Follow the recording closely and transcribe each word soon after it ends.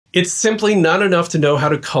It's simply not enough to know how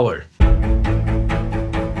to color.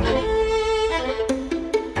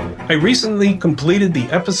 I recently completed the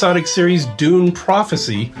episodic series Dune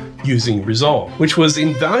Prophecy using Resolve, which was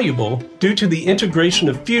invaluable due to the integration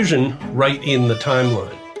of Fusion right in the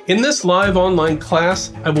timeline. In this live online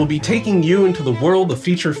class, I will be taking you into the world of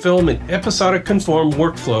feature film and episodic conform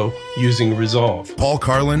workflow using Resolve. Paul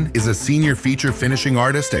Carlin is a senior feature finishing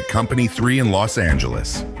artist at Company 3 in Los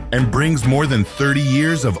Angeles and brings more than 30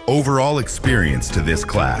 years of overall experience to this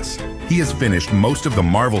class. He has finished most of the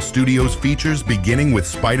Marvel Studios features beginning with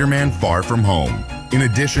Spider-Man Far From Home, in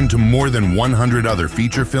addition to more than 100 other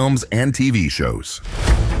feature films and TV shows.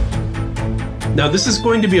 Now this is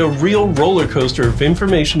going to be a real roller coaster of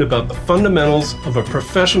information about the fundamentals of a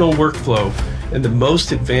professional workflow and the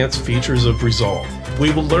most advanced features of Resolve.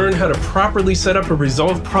 We will learn how to properly set up a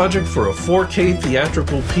Resolve project for a 4K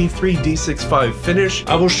theatrical P3 D65 finish.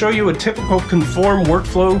 I will show you a typical conform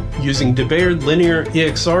workflow using debayered linear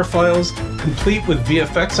EXR files, complete with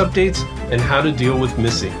VFX updates, and how to deal with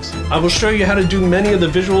missings. I will show you how to do many of the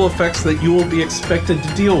visual effects that you will be expected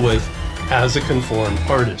to deal with as a conform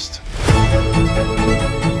artist.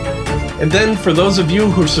 And then for those of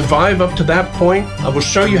you who survive up to that point, I will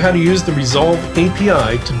show you how to use the Resolve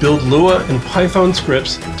API to build Lua and Python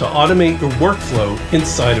scripts to automate your workflow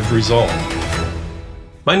inside of Resolve.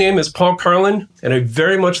 My name is Paul Carlin, and I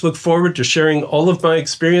very much look forward to sharing all of my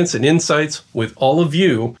experience and insights with all of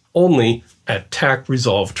you only at TAC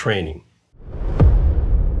Resolve Training.